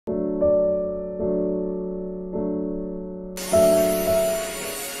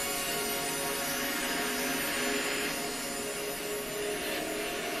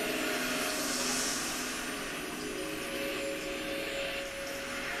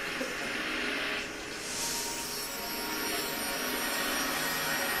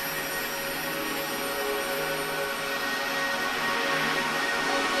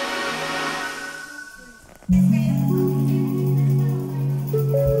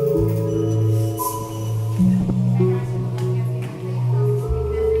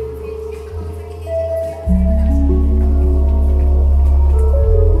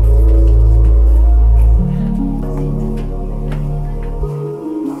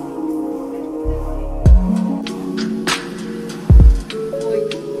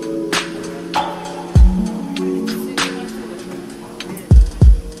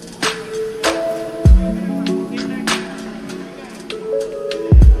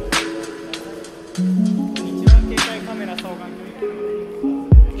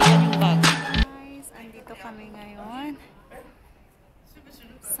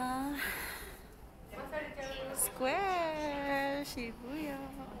Shibuya.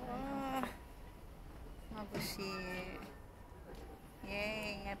 Momshie.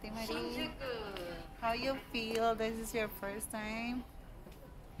 Yay, Ate Marie. How you feel? This is your first time?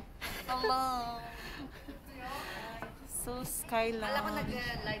 Hello. So, Skyline. Alam ko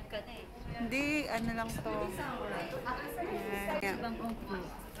nag-live ka na eh. Hindi, ano lang to. Yan.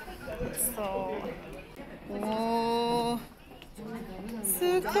 So, oh.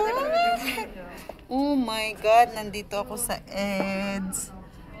 So good. Oh my God, nandito ako sa Edge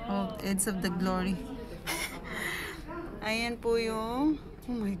of the Glory. Ayan po yung,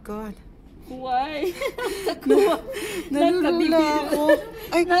 oh my God. Why? Nalulula ako.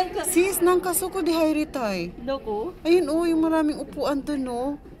 Ay, sis, nangkasuko di hayritay. Loko? Ayun oh, yung maraming upuan doon oh.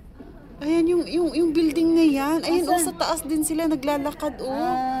 Ayan yung building na yan. Ayun oh, sa taas din sila naglalakad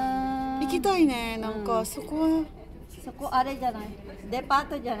oh. Ikitay na nangkasuko. そこあれじゃないデパー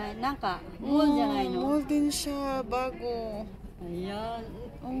トじゃないなんかモールじゃないの Mall din siya, bago. Ayan.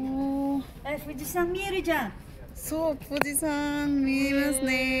 Oh. 富士山見えるじゃん So, 富士山見えます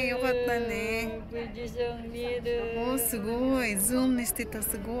ね。よかったね。富士山見えるおー、すごい。ズームにしてた、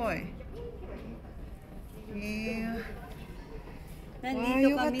すごい。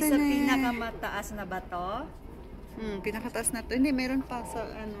Nandito kami sa pinakamataas na bato. Pinakataas na to. Hindi, meron pa sa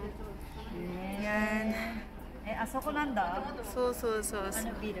ano. Yan. Eh, aそこなんだ So.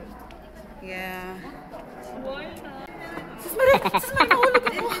 Ano biru? Yeah. Sis Marie, nahulog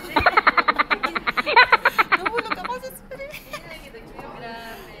ako. Nahulog ako, Sis Marie.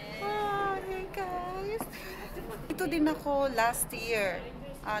 Hey guys. Ito din ako last year.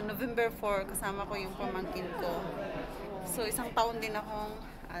 November 4, kasama ko yung pamangkin ko. So, isang taon din akong,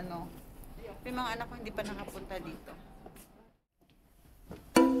 yung mga anak ko hindi pa nakapunta dito.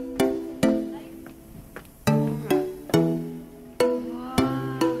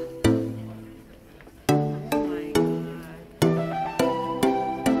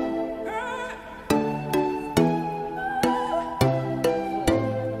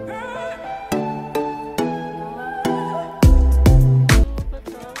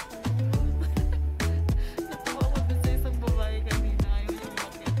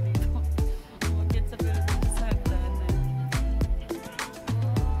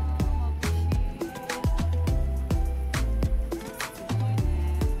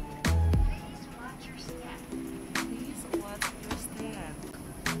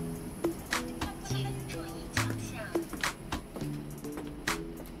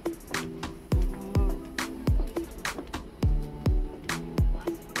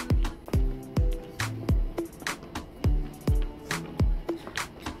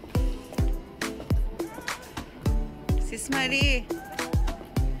 Sis Marie.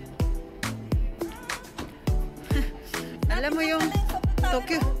 Alam mo yung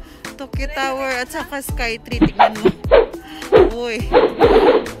Tokyo Tower at saka Sky Tree. Tignan mo. Uy.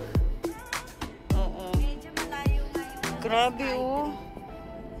 Oo. Grabe oh.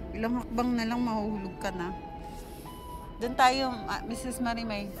 Ilang hakbang na lang mahuhulog ka na. Doon tayo, Mrs. Marie,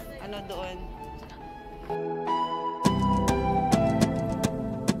 may ano doon.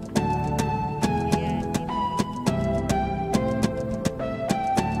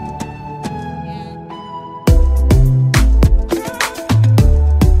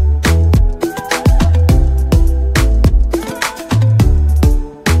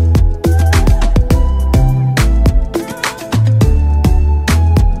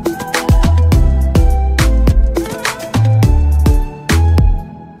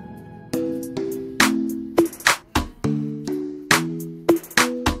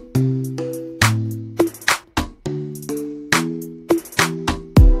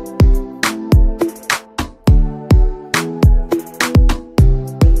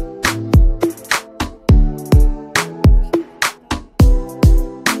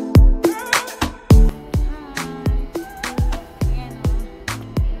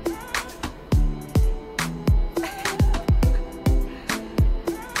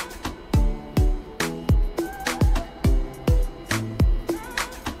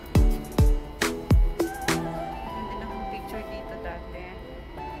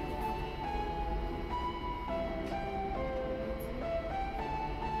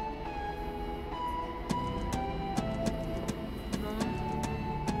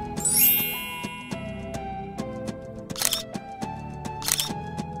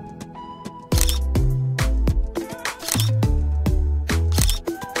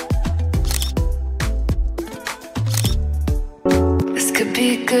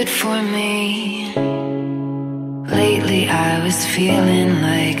 Be good for me. Lately I was feeling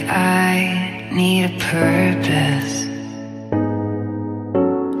like I need a purpose,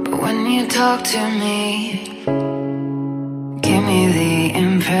 but when you talk to me, give me me the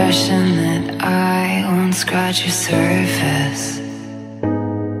impression that I won't scratch your surface.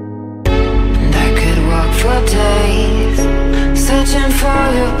 And I could walk for days, searching for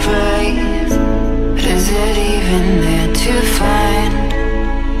your praise. But is it even there to find?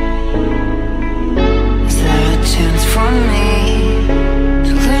 Is there a chance for me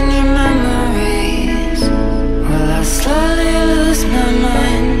to learn your memories? Will I slowly lose my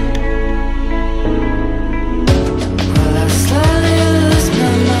mind? Will I slowly lose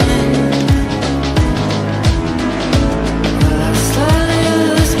my mind? Will I slowly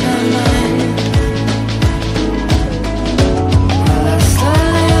lose my mind? Will I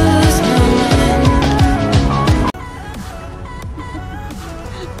slowly lose my mind?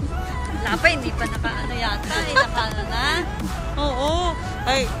 Lapa, hindi pa naka-ano yata. Ay, naka-ano na. Oo.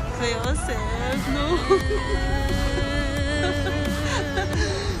 Ay, kayo, Sel, no?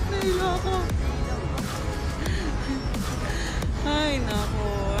 Nailoko. Ay, nako.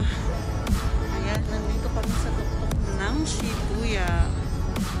 Ayan, nandito kami sa tuktok ng Shibuya.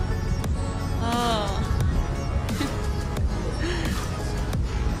 Oh.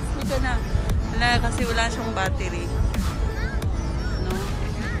 Hindi ka na. Wala, kasi wala siyang battery. No?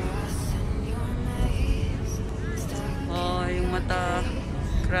 Oh, yung mata.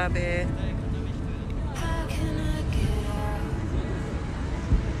 Grabe.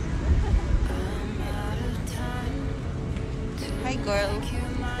 Hi girl.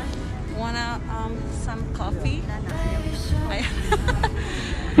 Wanna some coffee? Ay.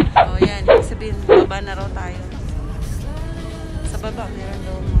 Oh, yan. Ibig sabihin, baba na raw tayo. Sa baba, meron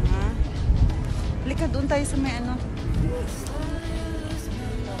daw mga... Halika, doon tayo sa may ano.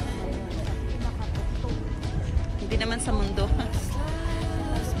 Hindi naman sa mundo.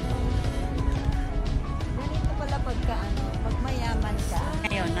 Ganito pala pagka ano, pag mayaman ka.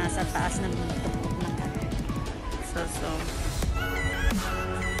 Ngayon, nasa taas ng tuktok ng kanya. So.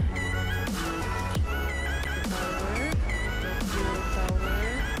 Tower,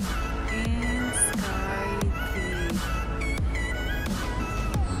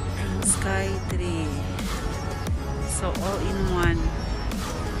 and Sky 3. So, all in one.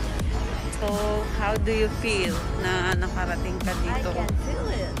 So, how do you feel na nakarating ka I dito? can feel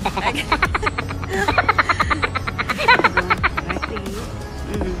it.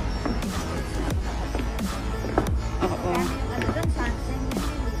 Mm. Oo. Ano doon, sunset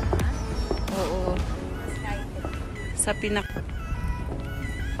yun, di ba? Oo. Sky Sa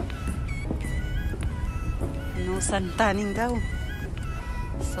no, santaning daw.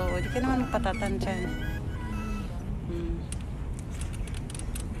 So, di ka naman magpatatan dyan.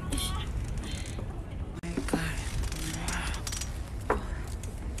 Oh my God.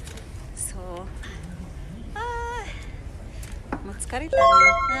 So, magskarita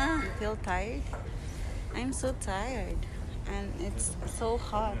na. You feel tired? I'm so tired. And it's so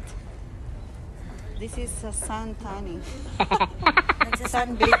hot. This is a sun tanning.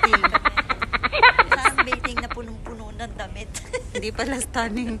 Sunbathing. Sunbathing na punong-puno ng damit. Hindi pala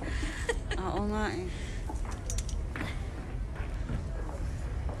stunning. Oo nga eh.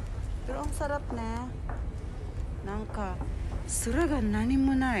 Pero ang sarap na. Nangka. Suraga, nani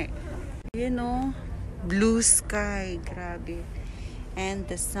mo na eh. You know, blue sky. Grabe. And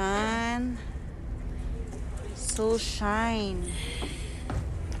the sun. So shine.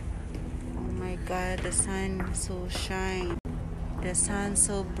 Oh my God, the sun so shine. The sun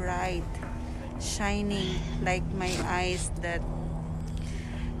so bright. Shining like my eyes that,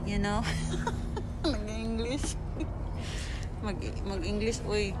 you know, mag-English. Mag-English,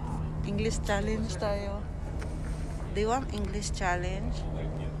 uy. English challenge tayo. Do you want English challenge?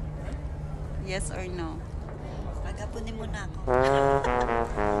 Yes or no? Pagapunin mo na ako.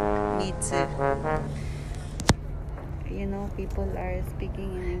 Me too. You know, people are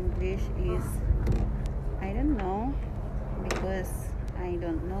speaking in English is, I don't know, because I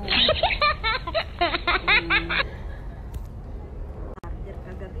don't know.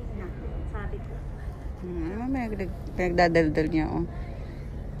 Kagabi na, sabi ko. Ano may pinagdadaldal niya, oh.